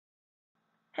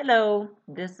Hello,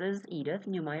 this is Edith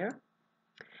Newmeyer,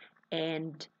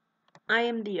 and I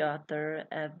am the author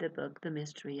of the book The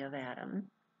Mystery of Adam.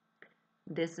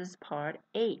 This is part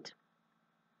 8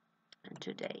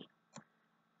 today,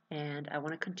 and I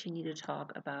want to continue to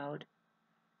talk about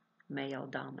male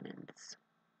dominance.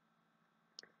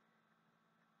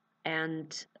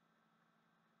 And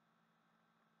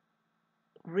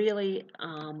really,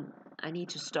 I need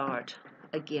to start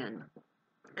again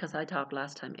because I talked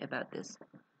last time about this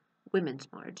Women's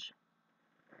March.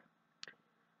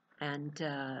 And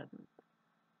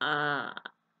I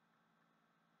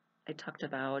talked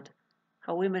about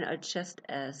how women are just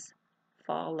as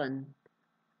fallen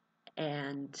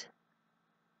and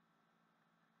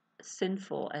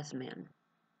sinful as men.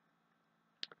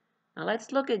 Now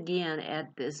let's look again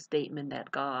at this statement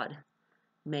that God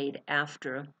made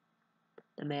after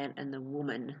the man and the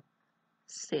woman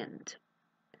sinned.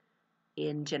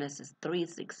 In Genesis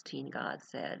 3:16, God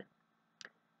said,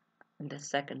 in the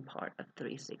second part of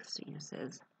 3:16, it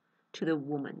says, to the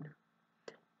woman,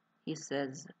 he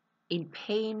says, in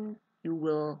pain you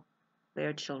will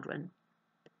bear children.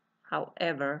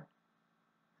 However,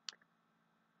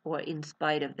 or in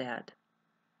spite of that,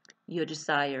 your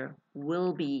desire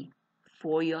will be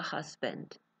for your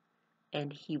husband,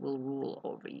 and he will rule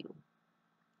over you.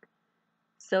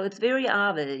 So it's very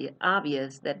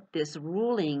obvious that this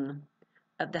ruling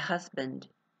of the husband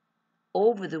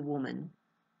over the woman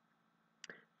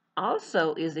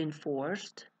also is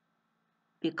enforced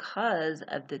because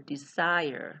of the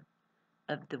desire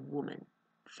of the woman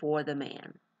for the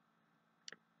man.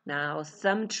 Now,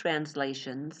 some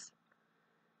translations,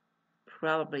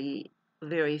 probably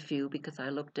very few because I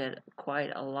looked at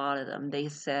quite a lot of them, they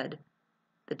said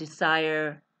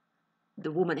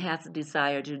the woman has a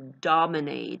desire to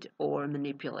dominate or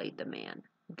manipulate the man.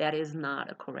 That is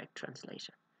not a correct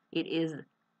translation. It is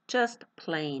just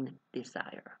plain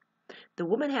desire. The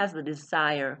woman has the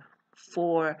desire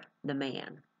for the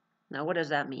man. Now, what does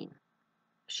that mean?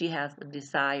 She has the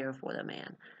desire for the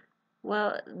man.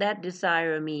 Well, that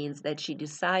desire means that she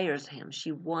desires him.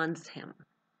 She wants him.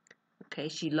 Okay,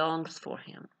 she longs for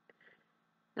him.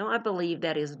 Now, I believe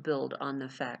that is built on the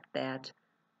fact that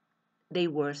they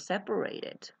were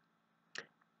separated.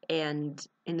 And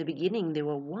in the beginning, they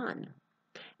were one.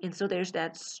 And so there's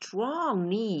that strong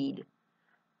need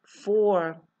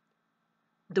for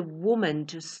the woman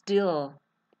to still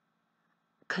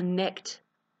connect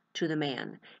to the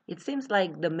man. It seems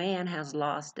like the man has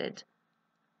lost it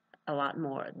a lot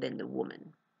more than the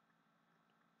woman.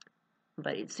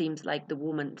 But it seems like the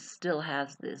woman still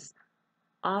has this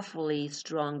awfully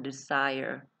strong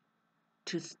desire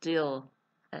to still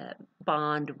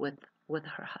bond with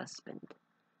her husband.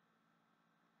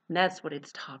 And that's what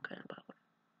it's talking about.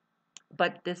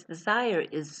 But this desire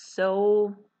is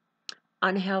so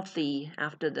unhealthy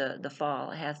after the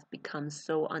fall. It has become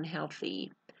so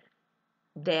unhealthy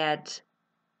that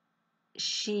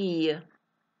it's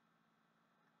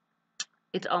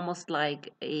almost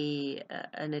like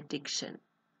an addiction.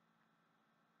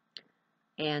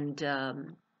 And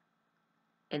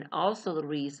also the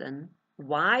reason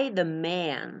why the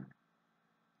man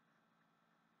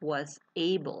was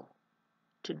able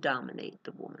to dominate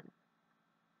the woman.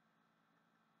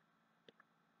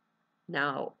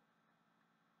 Now,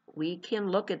 we can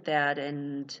look at that,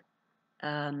 and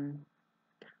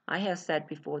I have said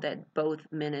before that both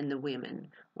men and the women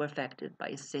were affected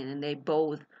by sin, and they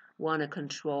both want to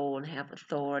control and have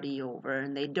authority over,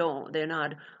 and they're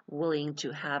not willing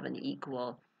to have an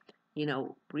equal,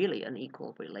 really an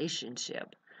equal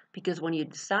relationship. Because when you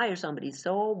desire somebody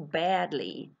so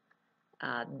badly,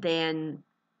 then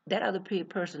that other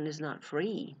person is not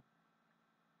free.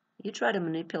 You try to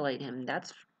manipulate him,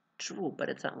 that's true, but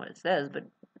it's not what it says, but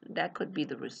that could be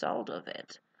the result of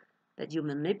it, that you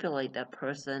manipulate that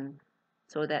person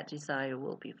so that desire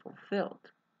will be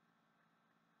fulfilled.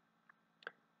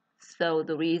 So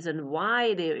the reason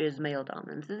why there is male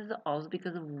dominance is also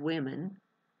because of women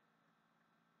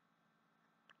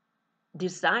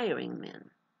desiring men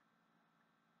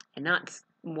and not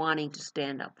wanting to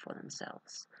stand up for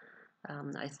themselves.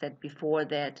 I said before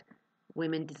that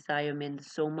women desire men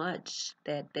so much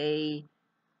that they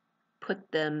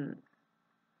put them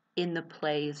in the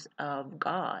place of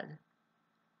God.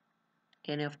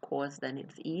 And of course, then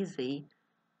it's easy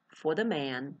for the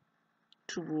man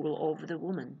to rule over the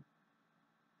woman.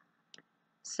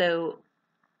 So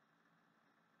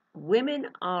women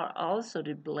are also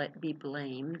to be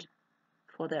blamed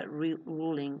for that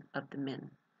ruling of the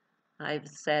men. I've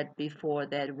said before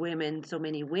that so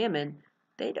many women,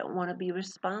 they don't want to be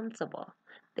responsible.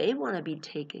 They want to be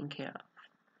taken care of.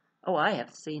 Oh, I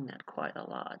have seen that quite a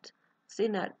lot.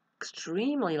 seen that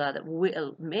extremely a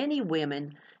lot. Many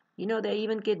women, they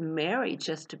even get married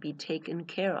just to be taken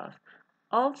care of.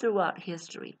 All throughout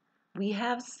history, we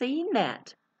have seen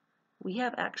that. We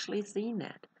have actually seen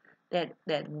that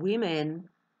women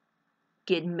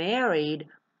get married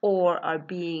or are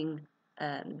being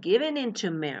given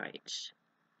into marriage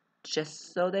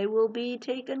just so they will be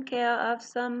taken care of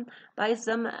by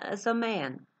some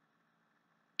man.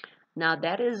 Now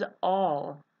that is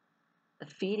all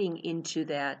feeding into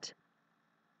that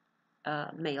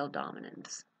male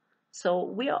dominance. So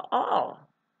we are all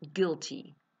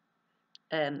guilty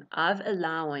of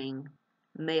allowing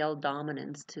male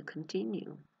dominance to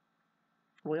continue.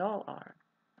 We all are.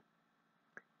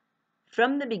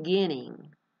 From the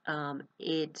beginning,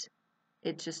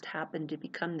 it just happened to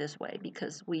become this way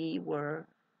because we are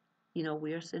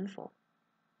sinful.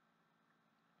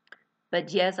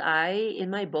 But yes, in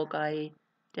my book, I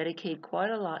dedicate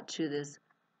quite a lot to this,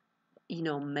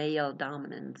 male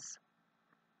dominance,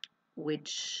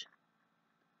 which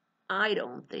I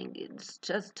don't think it's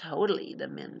just totally the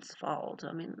men's fault.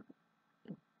 I mean,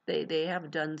 they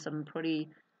have done some pretty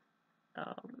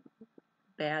um,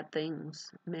 bad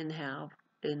things. Men have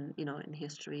in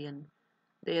history, and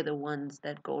they're the ones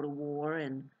that go to war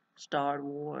and start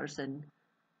wars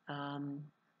um,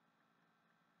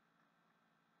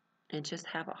 and just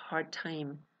have a hard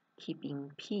time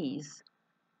keeping peace.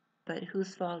 But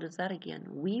whose fault is that again?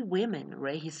 We women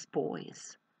raise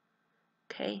boys.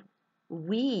 Okay?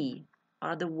 We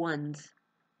are the ones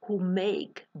who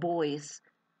make boys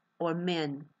or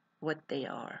men what they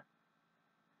are.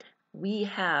 We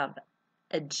have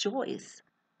a choice.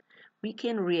 We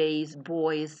can raise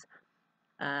boys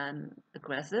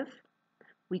aggressive,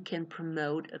 we can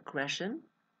promote aggression,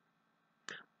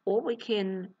 or we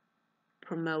can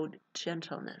promote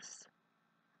gentleness.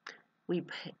 We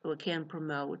can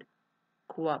promote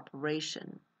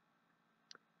cooperation.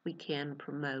 We can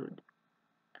promote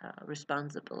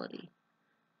responsibility.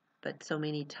 But so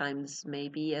many times,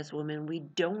 maybe as women, we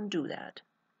don't do that.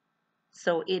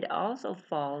 So it also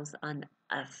falls on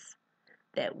us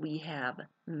that we have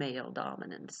male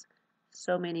dominance.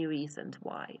 So many reasons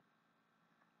why.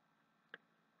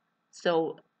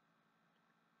 So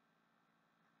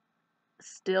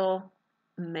still,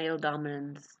 male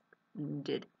dominance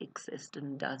did exist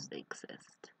and does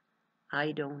exist.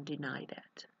 I don't deny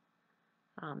that.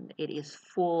 It is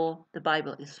full, the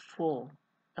Bible is full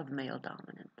of male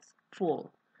dominance.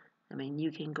 Full. I mean,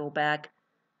 you can go back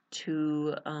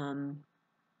to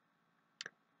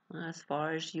as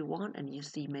far as you want and you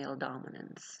see male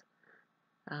dominance.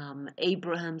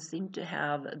 Abraham seemed to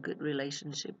have a good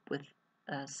relationship with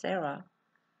Sarah,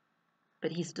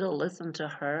 but he still listened to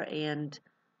her and,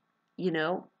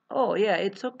 oh yeah,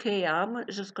 it's okay. I'm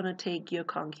just gonna take your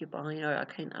concubine, or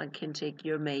I can take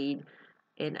your maid,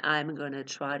 and I'm gonna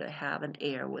try to have an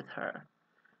heir with her.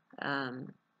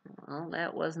 Um, well,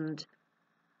 that wasn't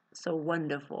so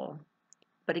wonderful.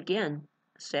 But again,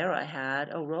 Sarah had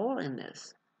a role in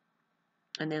this.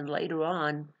 And then later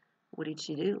on, what did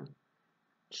she do?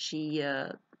 She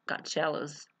got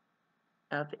jealous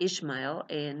of Ishmael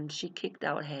and she kicked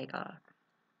out Hagar.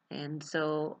 And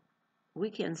so we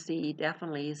can see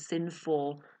definitely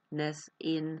sinfulness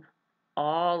in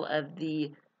all of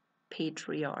the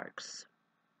patriarchs,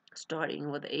 starting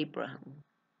with Abraham.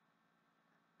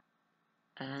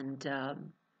 And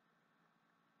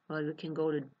well, we can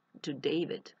go to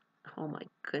David. Oh my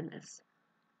goodness.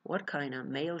 What kind of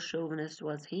male chauvinist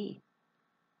was he?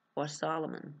 Or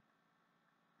Solomon?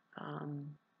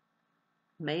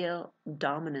 Male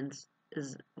dominance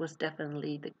was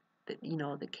definitely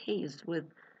the case with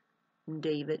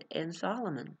David and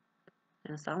Solomon.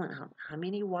 And Solomon, how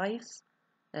many wives?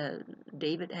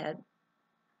 David had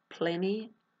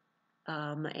plenty,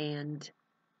 and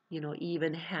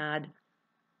even had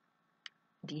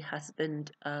the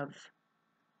husband of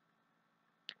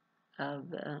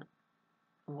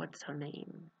what's her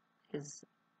name? His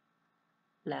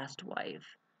last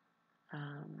wife.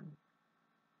 I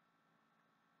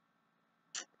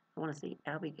want to say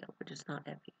Abigail, but it's not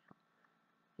Abigail.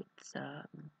 It's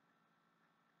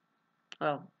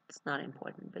well, it's not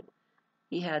important, but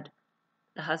he had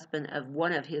the husband of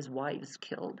one of his wives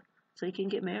killed so he can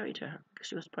get married to her because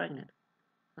she was pregnant.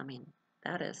 I mean,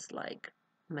 that is like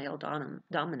male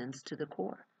dominance to the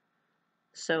core.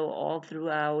 So all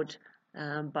throughout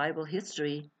Bible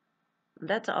history,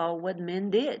 that's all what men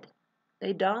did.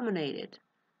 They dominated.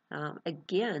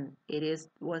 Again,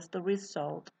 was the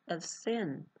result of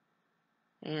sin,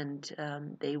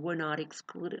 and they were not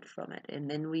excluded from it. And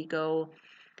then we go,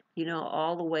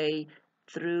 all the way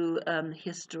through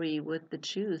history with the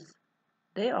Jews.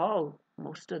 They all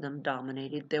most of them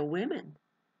dominated their women.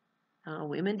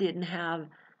 Women didn't have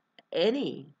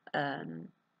any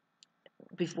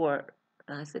before.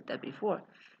 I said that before.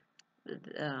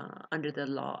 Under the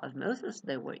law of Moses,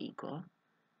 they were equal,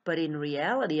 but in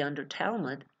reality, under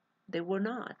Talmud, they were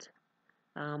not.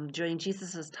 During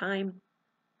Jesus' time,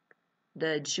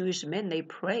 the Jewish men, they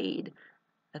prayed,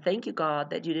 "Thank you, God,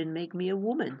 that you didn't make me a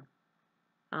woman."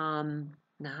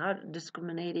 Now, how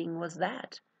discriminating was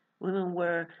that? Women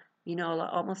were,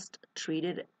 almost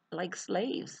treated like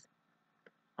slaves.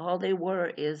 All they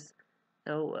were is,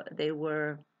 they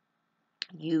were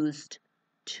used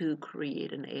to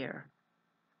create an heir.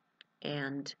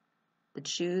 And the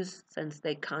Jews, since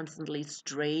they constantly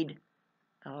strayed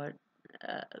uh,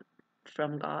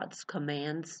 from God's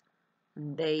commands,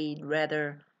 they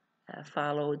rather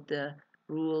followed the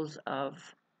rules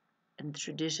of and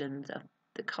traditions of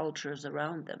the cultures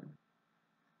around them.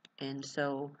 And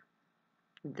so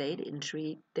they didn't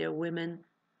treat their women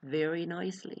very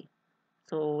nicely.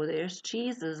 So there's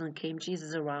Jesus, and came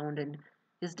Jesus around, and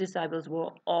his disciples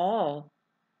were all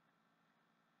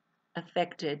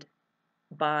affected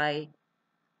by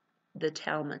the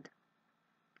Talmud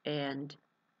and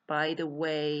by the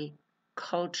way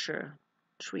culture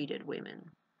treated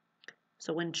women.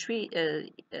 So when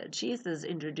Jesus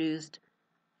introduced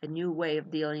a new way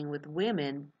of dealing with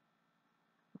women,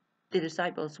 the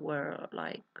disciples were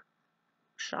like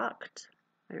shocked,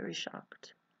 very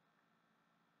shocked.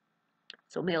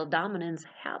 So male dominance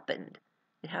happened.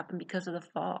 It happened because of the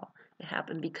fall. It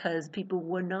happened because people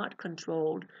were not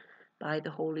controlled by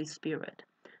the Holy Spirit.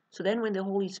 So then when the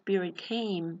Holy Spirit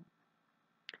came,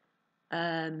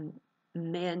 men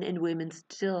and women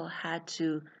still had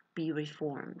to be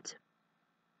reformed.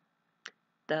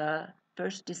 The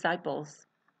first disciples,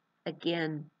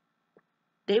 again,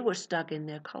 they were stuck in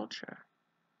their culture,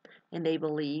 and they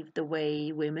believed the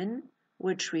way women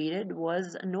were treated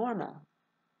was normal.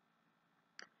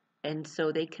 And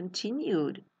so they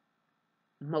continued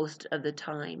most of the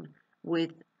time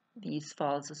with these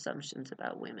false assumptions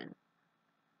about women.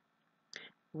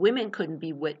 Women couldn't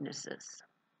be witnesses.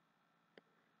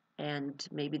 And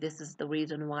maybe this is the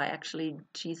reason why actually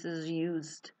Jesus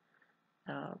used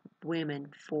women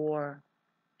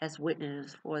as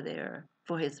witnesses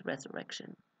for his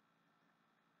resurrection.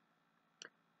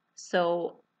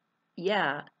 So,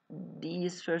 yeah,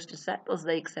 these first disciples,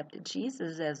 they accepted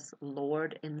Jesus as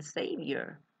Lord and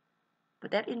Savior,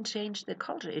 but that didn't change the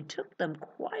culture. It took them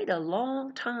quite a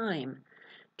long time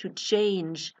to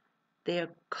change their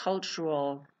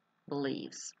cultural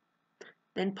beliefs.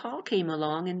 Then Paul came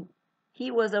along, and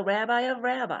he was a rabbi of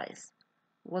rabbis.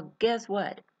 Well, guess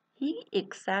what? He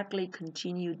exactly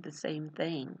continued the same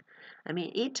thing. I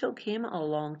mean, it took him a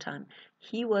long time.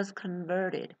 He was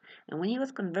converted. And when he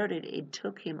was converted, it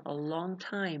took him a long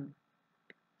time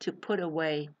to put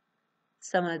away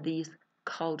some of these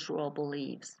cultural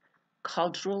beliefs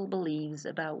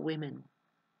about women.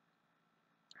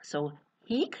 So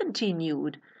he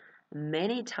continued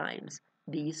many times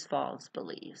these false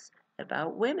beliefs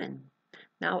about women.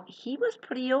 Now, he was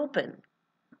pretty open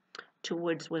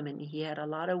towards women. He had a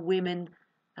lot of women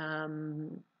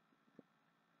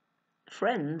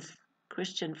friends,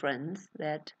 Christian friends,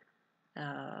 that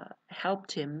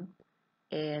helped him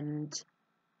and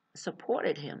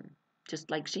supported him, just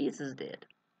like Jesus did.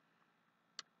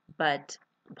 But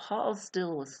Paul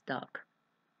still was stuck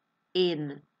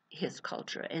in his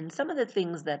culture. And some of the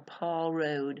things that Paul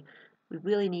wrote, we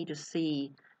really need to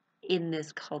see in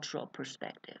this cultural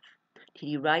perspective. Did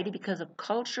he write it because of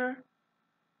culture,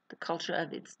 the culture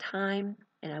of its time?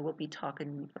 And I will be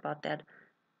talking about that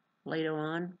later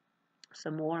on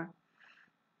some more.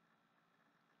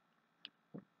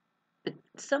 But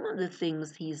some of the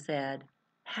things he said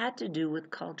had to do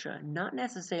with culture, not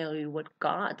necessarily what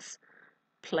God's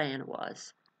plan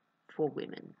was for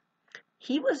women.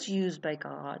 He was used by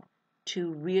God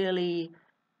to really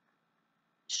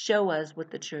show us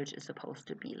what the church is supposed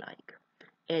to be like.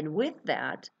 And with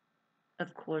that,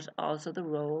 of course, also the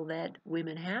role that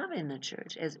women have in the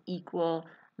church as equal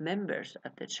members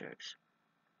of the church.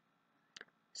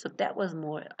 So that was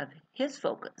more of his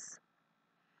focus.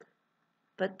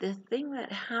 But the thing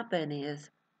that happened is,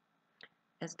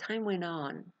 as time went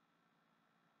on,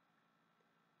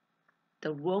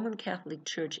 the Roman Catholic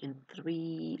Church in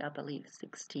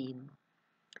 316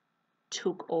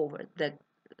 took over.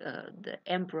 The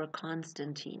Emperor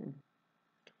Constantine,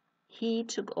 he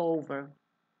took over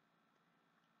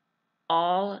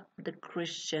all the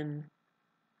Christian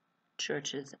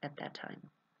churches at that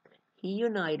time. He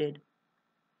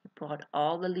brought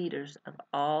all the leaders of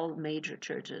all major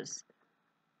churches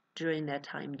during that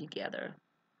time together.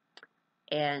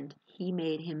 and he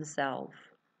made himself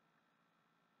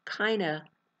kind of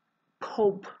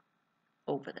pope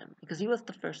over them because he was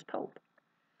the first pope.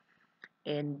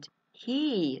 And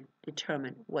he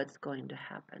determined what's going to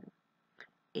happen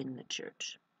in the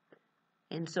church.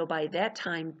 And so by that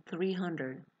time,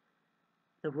 300,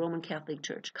 the Roman Catholic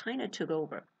Church kind of took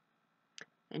over.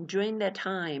 And during that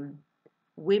time,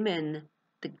 women,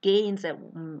 the gains that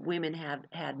women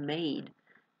had made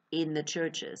in the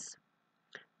churches,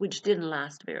 which didn't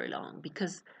last very long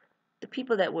because the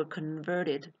people that were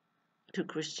converted to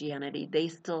Christianity, they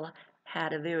still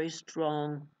had a very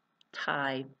strong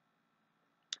tie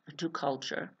to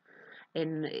culture,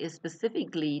 and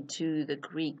specifically to the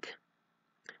Greek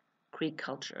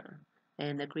culture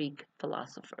and the Greek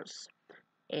philosophers.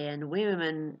 And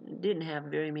women didn't have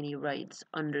very many rights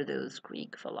under those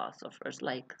Greek philosophers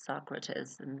like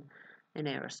Socrates and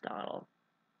Aristotle.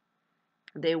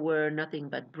 They were nothing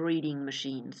but breeding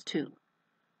machines too.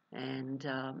 And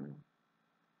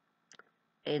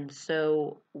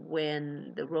so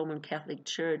when the Roman Catholic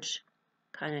Church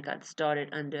kind of got started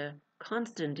under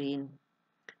Constantine,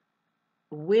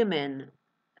 women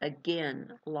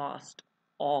again lost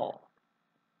all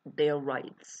their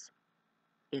rights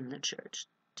in the church.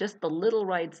 Just the little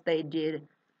rights they did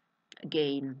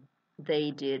gain,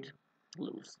 they did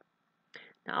lose.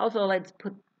 Now also let's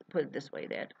put it this way,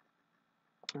 that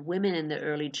women in the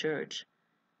early church,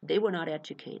 they were not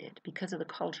educated. Because of the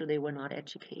culture, they were not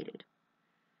educated.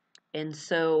 And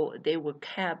so they were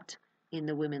kept in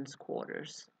the women's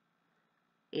quarters.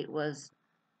 It was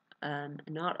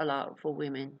not allowed for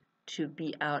women to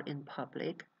be out in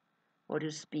public or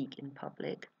to speak in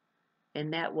public.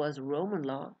 And that was Roman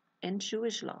law and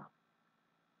Jewish law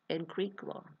and Greek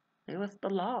law. It was the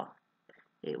law.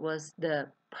 It was the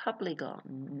public law,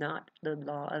 not the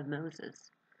law of Moses,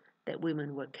 that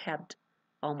women were kept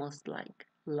almost like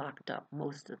locked up,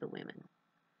 most of the women.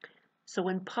 So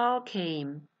when Paul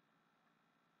came,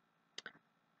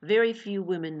 very few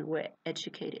women were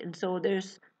educated. And so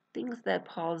there's things that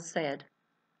Paul said,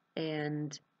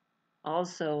 and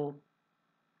also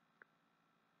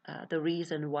the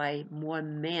reason why more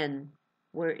men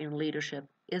were in leadership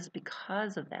is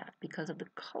because of that, because of the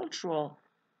cultural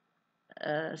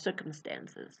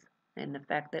circumstances and the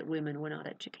fact that women were not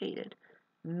educated.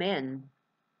 Men,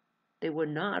 they were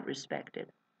not respected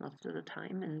most of the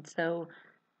time. And so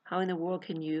how in the world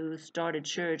can you start a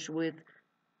church with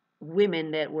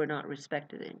women that were not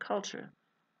respected in culture?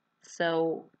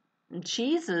 So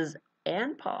Jesus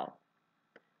and Paul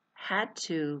had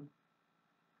to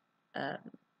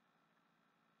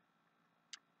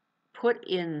put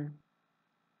in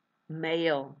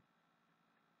male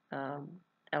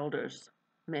elders,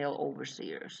 male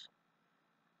overseers,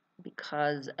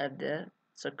 because of the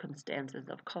circumstances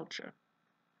of culture.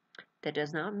 That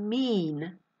does not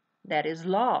mean that is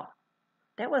law.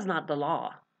 That was not the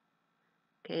law.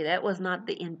 Okay, that was not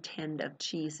the intent of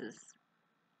Jesus.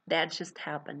 That just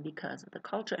happened because of the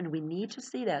culture. And we need to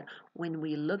see that when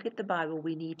we look at the Bible,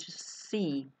 we need to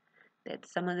see that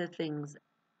some of the things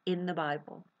in the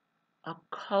Bible are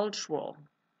cultural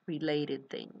related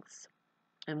things.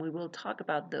 And we will talk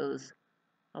about those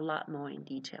a lot more in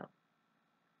detail,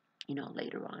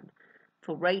 later on.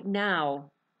 For right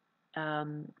now,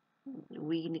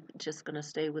 we just going to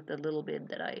stay with the little bit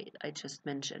that I just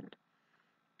mentioned.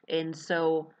 And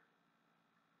so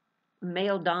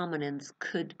male dominance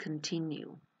could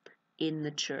continue in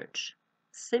the church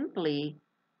simply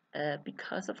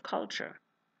because of culture.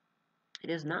 It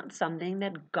is not something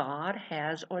that God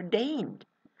has ordained.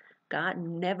 God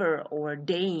never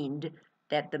ordained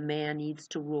that the man needs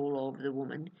to rule over the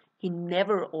woman. He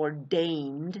never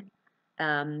ordained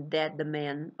that the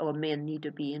man or men need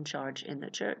to be in charge in the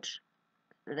church.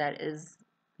 That is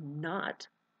not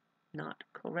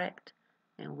correct.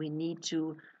 And we need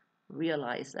to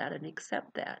realize that and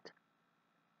accept that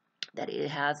it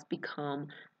has become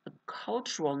a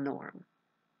cultural norm.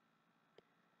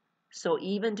 So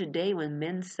even today when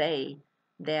men say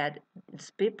that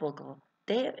it's biblical,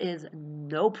 there is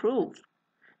no proof.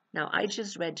 Now I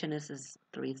just read Genesis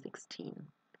 3:16,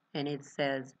 and it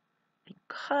says,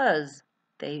 because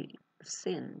they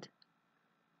sinned,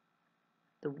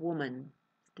 the woman's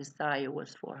desire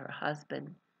was for her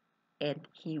husband, and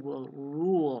he will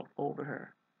rule over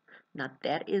her. Now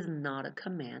that is not a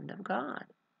command of God.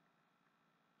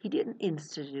 He didn't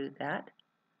institute that.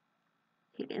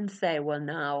 He didn't say, well,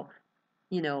 now,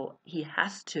 he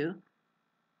has to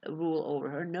rule over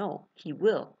her. No, he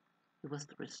will. It was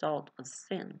the result of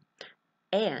sin.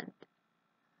 And,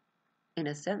 in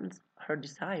a sense, her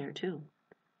desire too.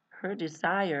 Her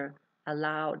desire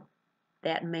allowed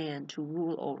that man to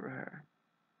rule over her.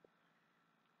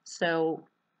 So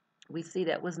we see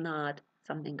that was not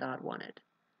something God wanted.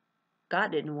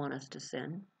 God didn't want us to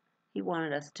sin. He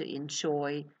wanted us to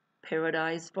enjoy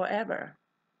paradise forever.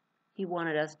 He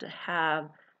wanted us to have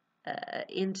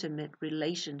intimate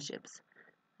relationships.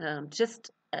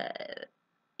 Just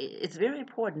it's very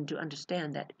important to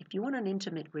understand that if you want an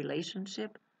intimate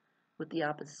relationship with the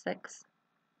opposite sex,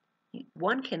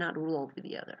 one cannot rule over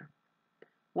the other.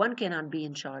 One cannot be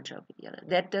in charge of the other.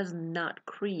 That does not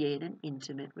create an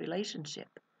intimate relationship.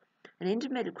 An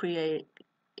intimate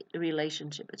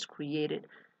relationship is created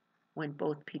when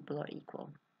both people are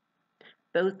equal.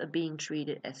 Both are being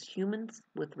treated as humans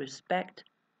with respect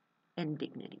and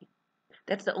dignity.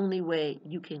 That's the only way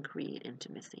you can create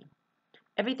intimacy.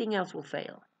 Everything else will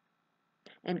fail.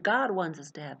 And God wants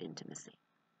us to have intimacy.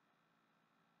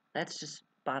 That's just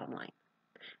bottom line.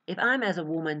 If I'm, as a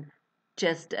woman,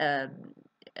 just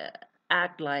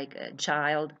act like a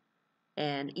child,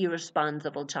 an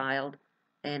irresponsible child,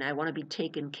 and I want to be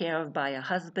taken care of by a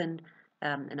husband,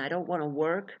 and I don't want to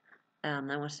work, I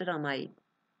want to sit on my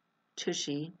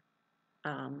tushy,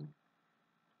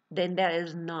 then that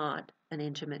is not an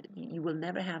intimate, you will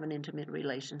never have an intimate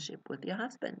relationship with your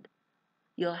husband.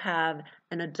 You'll have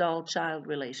an adult-child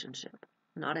relationship,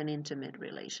 not an intimate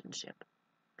relationship.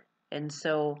 And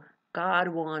so God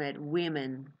wanted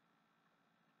women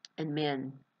and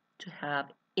men to have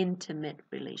intimate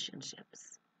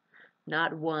relationships,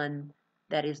 not one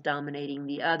that is dominating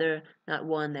the other, not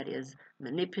one that is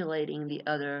manipulating the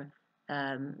other,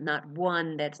 not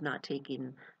one that's not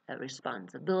taking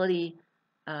responsibility.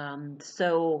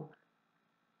 So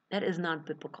that is not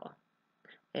biblical.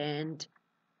 And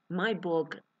my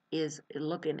book is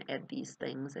looking at these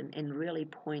things and really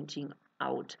pointing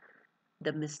out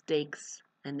the mistakes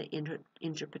and the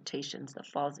interpretations, the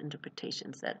false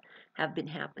interpretations that have been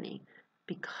happening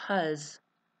because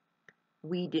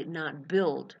we did not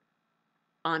build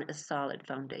on a solid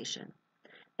foundation.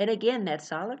 And again, that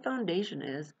solid foundation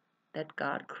is that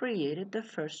God created the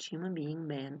first human being,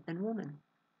 man and woman.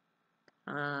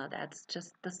 That's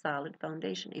just the solid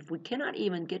foundation. If we cannot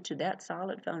even get to that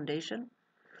solid foundation,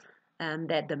 and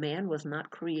that the man was not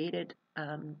created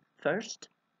first,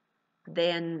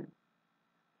 then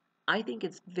I think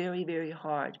it's very, very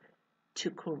hard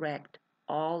to correct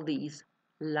all these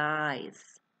lies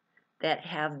that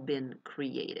have been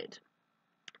created.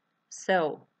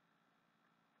 So,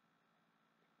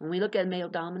 when we look at male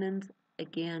dominance,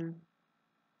 again,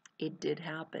 it did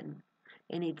happen,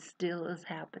 and it still is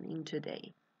happening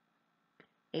today.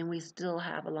 And we still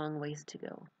have a long ways to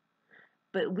go.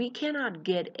 But we cannot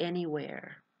get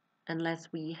anywhere unless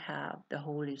we have the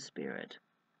Holy Spirit.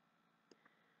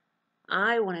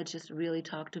 I want to just really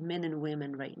talk to men and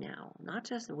women right now, not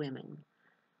just women,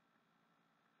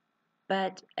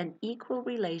 but an equal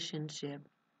relationship,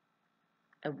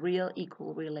 a real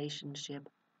equal relationship,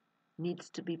 needs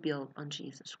to be built on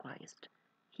Jesus Christ.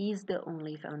 He's the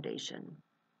only foundation.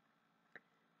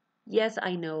 Yes,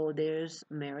 I know there's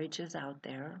marriages out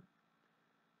there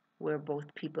where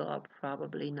both people are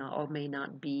probably not or may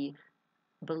not be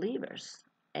believers,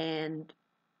 and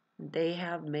they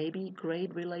have maybe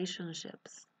great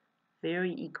relationships,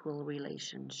 very equal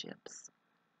relationships.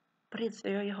 But it's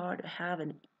very hard to have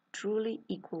a truly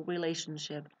equal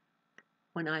relationship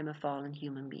when I'm a fallen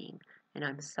human being and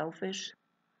I'm selfish,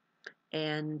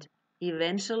 and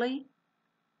eventually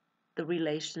the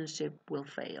relationship will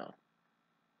fail.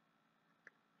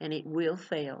 And it will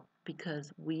fail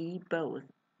because we both,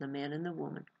 the man and the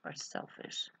woman, are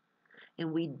selfish.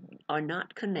 And we are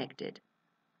not connected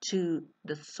to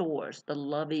the source, the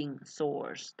loving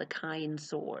source, the kind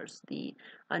source, the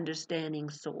understanding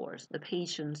source, the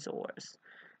patient source,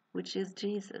 which is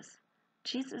Jesus.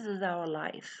 Jesus is our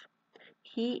life.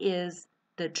 He is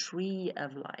the tree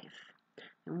of life.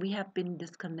 And we have been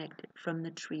disconnected from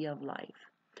the tree of life.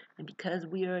 And because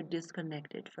we are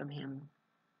disconnected from Him,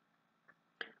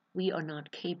 we are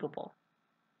not capable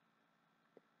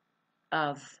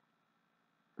of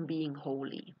being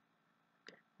holy.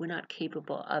 We're not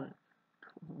capable of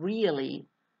really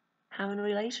having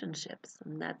relationships.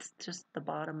 And that's just the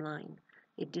bottom line.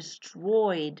 It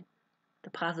destroyed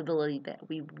the possibility that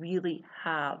we really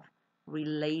have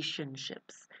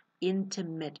relationships,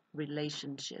 intimate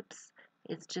relationships.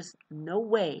 It's just no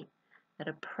way that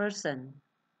a person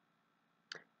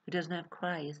who doesn't have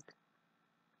Christ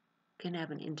can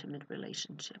have an intimate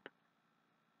relationship.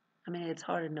 I mean, it's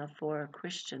hard enough for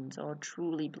Christians or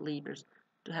truly believers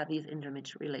to have these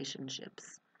intimate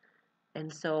relationships.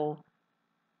 And so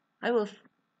I will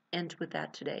end with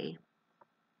that today.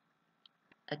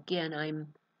 Again,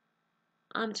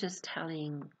 I'm just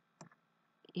telling,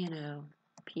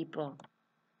 people,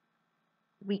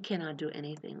 we cannot do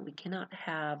anything. We cannot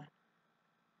have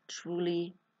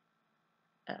truly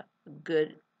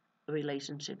good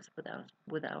relationships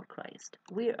without Christ.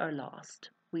 We are lost.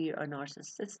 We are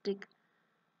narcissistic.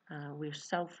 We're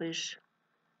selfish,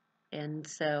 and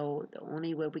so the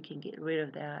only way we can get rid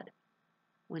of that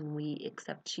when we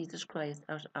accept Jesus Christ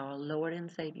as our Lord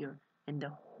and Savior, and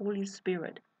the Holy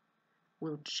Spirit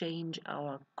will change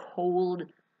our cold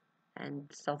and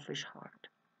selfish heart.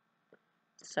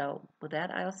 So with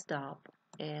that, I'll stop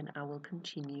and I will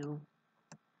continue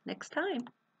next time.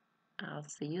 I'll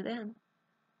see you then.